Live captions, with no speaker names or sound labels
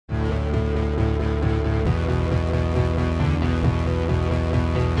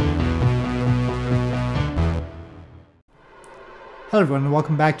Hello everyone and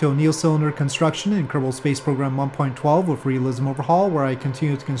welcome back to O'Neill Cylinder Construction in Kerbal Space Program 1.12 with Realism Overhaul, where I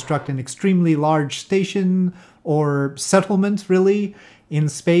continue to construct an extremely large station or settlement really in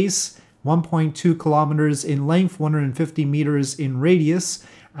space, 1.2 kilometers in length, 150 meters in radius,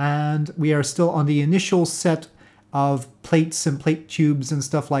 and we are still on the initial set of plates and plate tubes and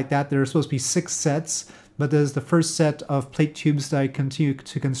stuff like that. There are supposed to be 6 sets, but there's the first set of plate tubes that I continue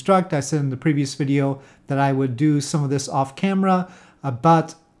to construct. I said in the previous video that I would do some of this off camera,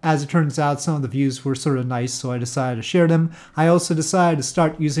 but as it turns out, some of the views were sort of nice, so I decided to share them. I also decided to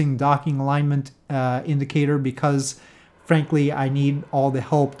start using docking alignment indicator because, frankly, I need all the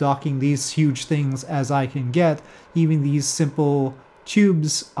help docking these huge things as I can get. Even these simple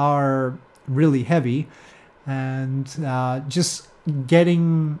tubes are really heavy, and just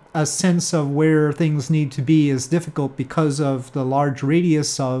getting a sense of where things need to be is difficult because of the large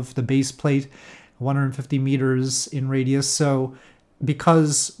radius of the base plate, 150 meters in radius. So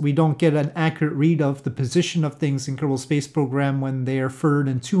because we don't get an accurate read of the position of things in Kerbal Space Program when they are further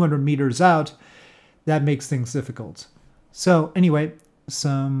than 200 meters out, that makes things difficult. So anyway,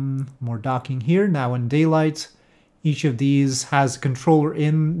 some more docking here. Now in daylight, each of these has a controller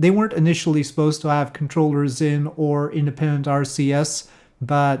in. They weren't initially supposed to have controllers in or independent RCS,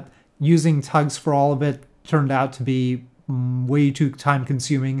 but using tugs for all of it turned out to be way too time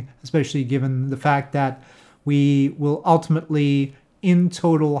consuming, especially given the fact that we will ultimately in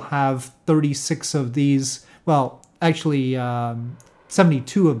total have 36 of these, well, actually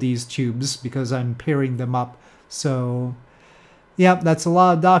 72 of these tubes because I'm pairing them up. So yeah, that's a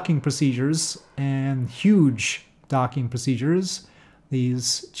lot of docking procedures and huge docking procedures.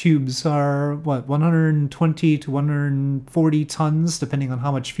 These tubes are, what, 120 to 140 tons, depending on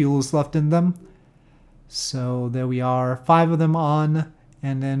how much fuel is left in them. So there we are, 5 of them on,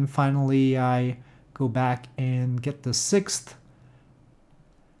 and then finally I go back and get the 6th.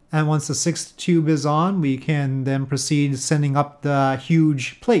 And once the 6th tube is on, we can then proceed sending up the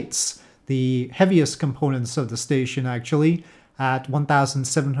huge plates, the heaviest components of the station actually, at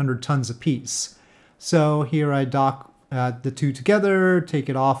 1,700 tons apiece. So here I dock the two together, take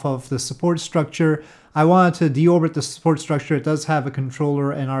it off of the support structure. I wanted to deorbit the support structure. It does have a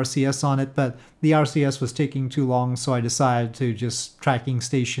controller and RCS on it, but the RCS was taking too long, so I decided to just tracking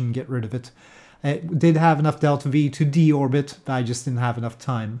station, get rid of it. It did have enough delta V to deorbit, but I just didn't have enough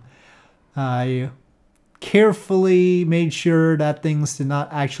time. I carefully made sure that things did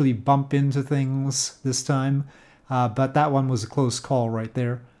not actually bump into things this time, but that one was a close call right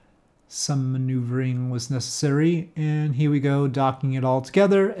there. Some maneuvering was necessary, and here we go, docking it all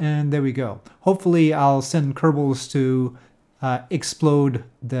together, and there we go. Hopefully I'll send Kerbals to explode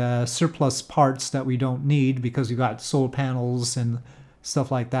the surplus parts that we don't need because we've got solar panels and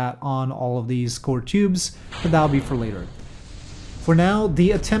stuff like that on all of these core tubes, but that'll be for later. For now,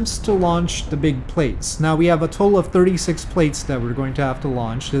 the attempts to launch the big plates. Now we have a total of 36 plates that we're going to have to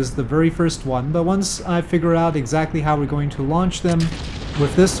launch. This is the very first one, but once I figure out exactly how we're going to launch them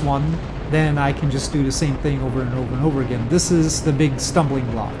with this one, then I can just do the same thing over and over and over again. This is the big stumbling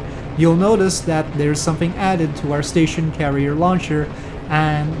block. You'll notice that there's something added to our station carrier launcher,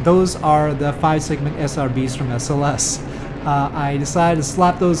 and those are the 5-segment SRBs from SLS. I decided to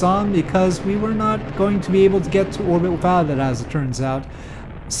slap those on because we were not going to be able to get to orbit without it, as it turns out.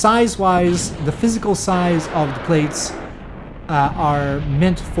 Size-wise, the physical size of the plates are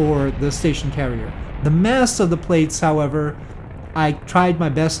meant for the station carrier. The mass of the plates, however, I tried my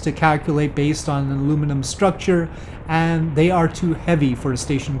best to calculate based on an aluminum structure, and they are too heavy for a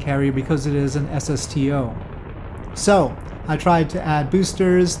station carrier because it is an SSTO. So I tried to add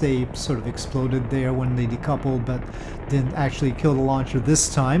boosters. They sort of exploded there when they decoupled, but didn't actually kill the launcher this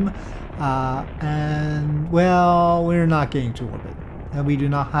time. And well, we're not getting to orbit. And we do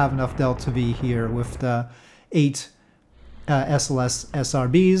not have enough delta V here with the 8 SLS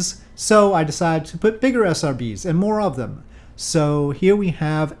SRBs. So I decided to put bigger SRBs and more of them. So here we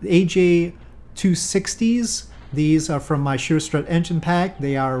have AJ260s. These are from my Sure Strut engine pack.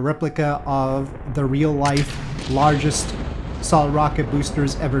 They are a replica of the real-life largest solid rocket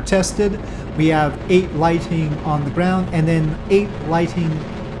boosters ever tested. We have 8 lighting on the ground and then 8 lighting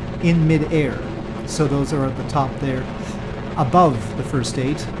in mid-air. So those are at the top there, above the first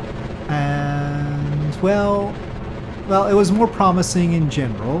 8. And well, it was more promising in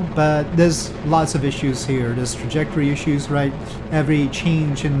general, but there's lots of issues here. There's trajectory issues, right? Every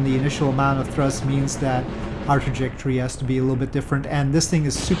change in the initial amount of thrust means that our trajectory has to be a little bit different, and this thing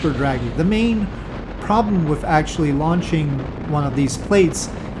is super draggy. The main problem with actually launching one of these plates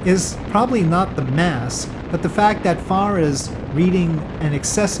is probably not the mass, but the fact that far as reading an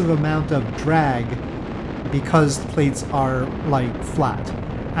excessive amount of drag because the plates are like flat.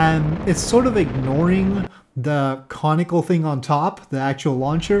 And it's sort of ignoring the conical thing on top, the actual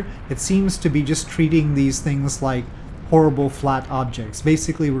launcher. It seems to be just treating these things like horrible flat objects.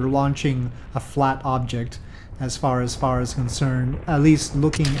 Basically, we're launching a flat object as far as concerned, at least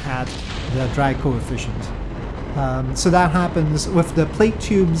looking at the drag coefficient. So that happens with the plate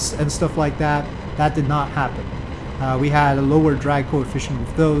tubes and stuff like that. That did not happen. We had a lower drag coefficient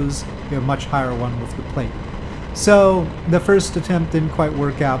with those. We have a much higher one with the plate. So the first attempt didn't quite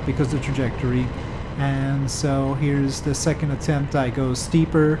work out because of the trajectory. And so here's the second attempt. I go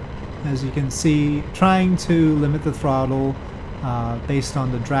steeper, as you can see, trying to limit the throttle based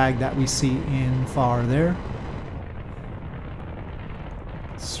on the drag that we see in far there.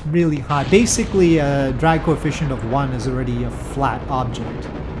 It's really high. Basically, a drag coefficient of 1 is already a flat object.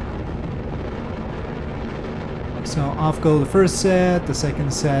 So off go the first set, the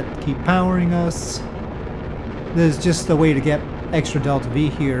second set, keep powering us. There's just a way to get extra delta V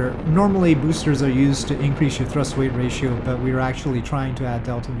here. Normally boosters are used to increase your thrust weight ratio, but we're actually trying to add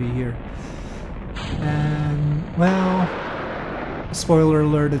delta V here. And, well, spoiler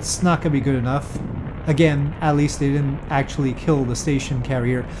alert, it's not going to be good enough. Again, at least they didn't actually kill the station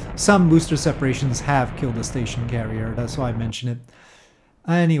carrier. Some booster separations have killed the station carrier, that's why I mentioned it.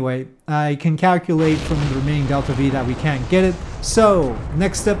 Anyway, I can calculate from the remaining delta V that we can't get it. So,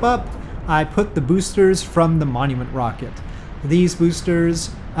 next step up, I put the boosters from the Monument rocket. These boosters,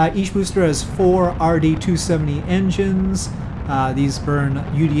 each booster has 4 RD-270 engines. These burn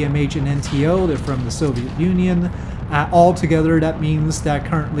UDMH and NTO, they're from the Soviet Union. Altogether, that means that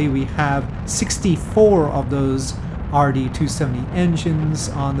currently we have 64 of those RD-270 engines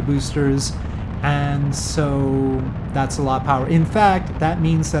on the boosters, and so that's a lot of power. In fact, that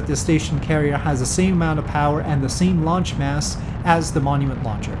means that the station carrier has the same amount of power and the same launch mass as the Monument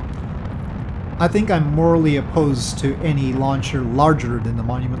launcher. I think I'm morally opposed to any launcher larger than the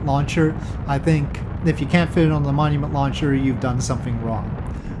Monument launcher. I think if you can't fit it on the Monument launcher, you've done something wrong.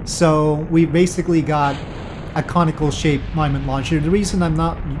 So we basically got a conical shaped Monument launcher. The reason I'm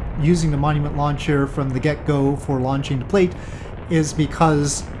not using the Monument launcher from the get-go for launching the plate is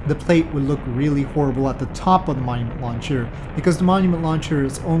because the plate would look really horrible at the top of the Monument launcher, because the Monument launcher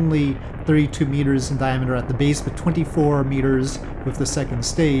is only 32 meters in diameter at the base, but 24 meters with the second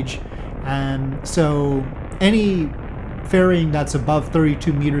stage. And so any fairing that's above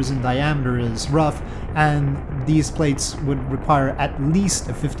 32 meters in diameter is rough, and these plates would require at least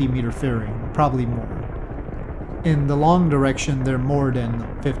a 50-meter fairing, probably more. In the long direction, they're more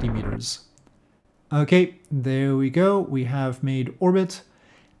than 50 meters. Okay, there we go. We have made orbit.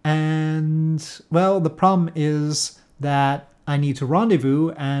 And, well, the problem is that I need to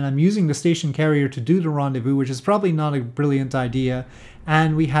rendezvous, and I'm using the station carrier to do the rendezvous, which is probably not a brilliant idea,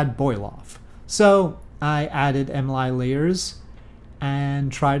 and we had boil off. So I added MLI layers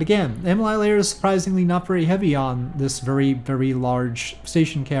and tried again. MLI layer is surprisingly not very heavy on this very, very large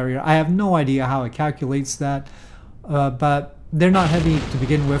station carrier. I have no idea how it calculates that. But they're not heavy to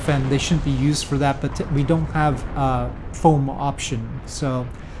begin with, and they shouldn't be used for that, but we don't have a foam option. So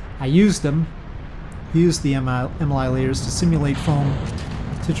I used them, used the MLI layers to simulate foam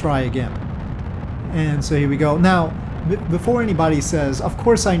to try again. And so here we go. Now, before anybody says, of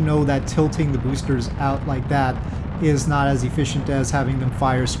course I know that tilting the boosters out like that is not as efficient as having them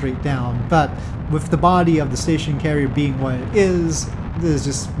fire straight down, but with the body of the station carrier being what it is, this is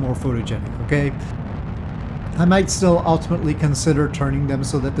just more photogenic, okay? I might still ultimately consider turning them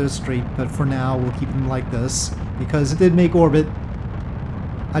so that they're straight, but for now we'll keep them like this, because it did make orbit.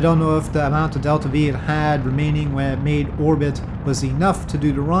 I don't know if the amount of delta V it had remaining when it made orbit was enough to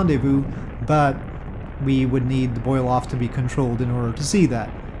do the rendezvous, but we would need the boil off to be controlled in order to see that.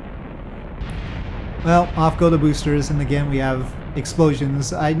 Well, off go the boosters, and again we have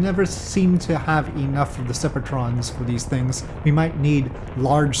explosions. I never seem to have enough of the separatrons for these things. We might need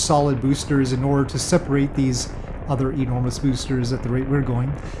large solid boosters in order to separate these other enormous boosters at the rate we're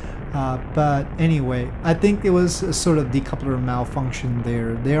going. But anyway, I think it was a sort of decoupler malfunction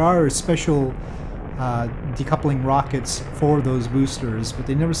there. There are special decoupling rockets for those boosters, but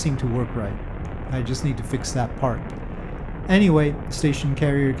they never seem to work right. I just need to fix that part. Anyway, the station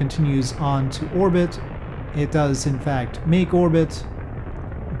carrier continues on to orbit. It does in fact make orbit,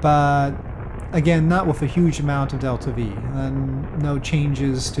 but again not with a huge amount of delta V, and no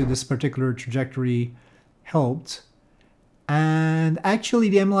changes to this particular trajectory helped. And actually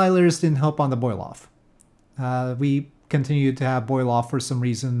the MLI layers didn't help on the boil off. We continued to have boil off for some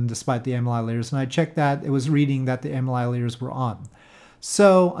reason despite the MLI layers, and I checked that it was reading that the MLI layers were on.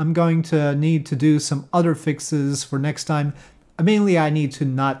 So I'm going to need to do some other fixes for next time. Mainly I need to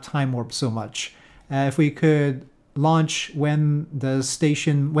not time warp so much. If we could launch when the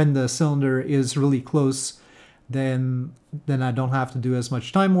cylinder is really close, then I don't have to do as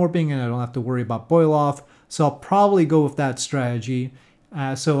much time warping and I don't have to worry about boil off. So I'll probably go with that strategy.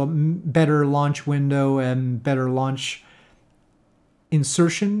 So a better launch window and better launch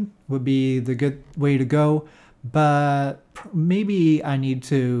insertion would be the good way to go. But maybe I need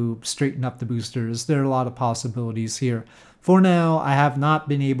to straighten up the boosters. There are a lot of possibilities here. For now, I have not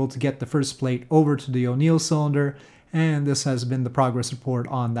been able to get the first plate over to the O'Neill cylinder, and this has been the progress report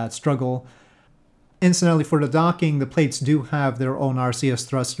on that struggle. Incidentally, for the docking, the plates do have their own RCS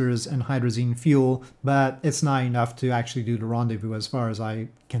thrusters and hydrazine fuel, but it's not enough to actually do the rendezvous as far as I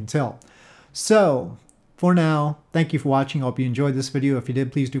can tell. So, for now, thank you for watching. I hope you enjoyed this video. If you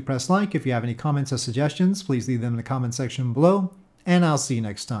did, please do press like. If you have any comments or suggestions, please leave them in the comment section below, and I'll see you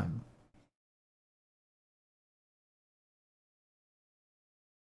next time.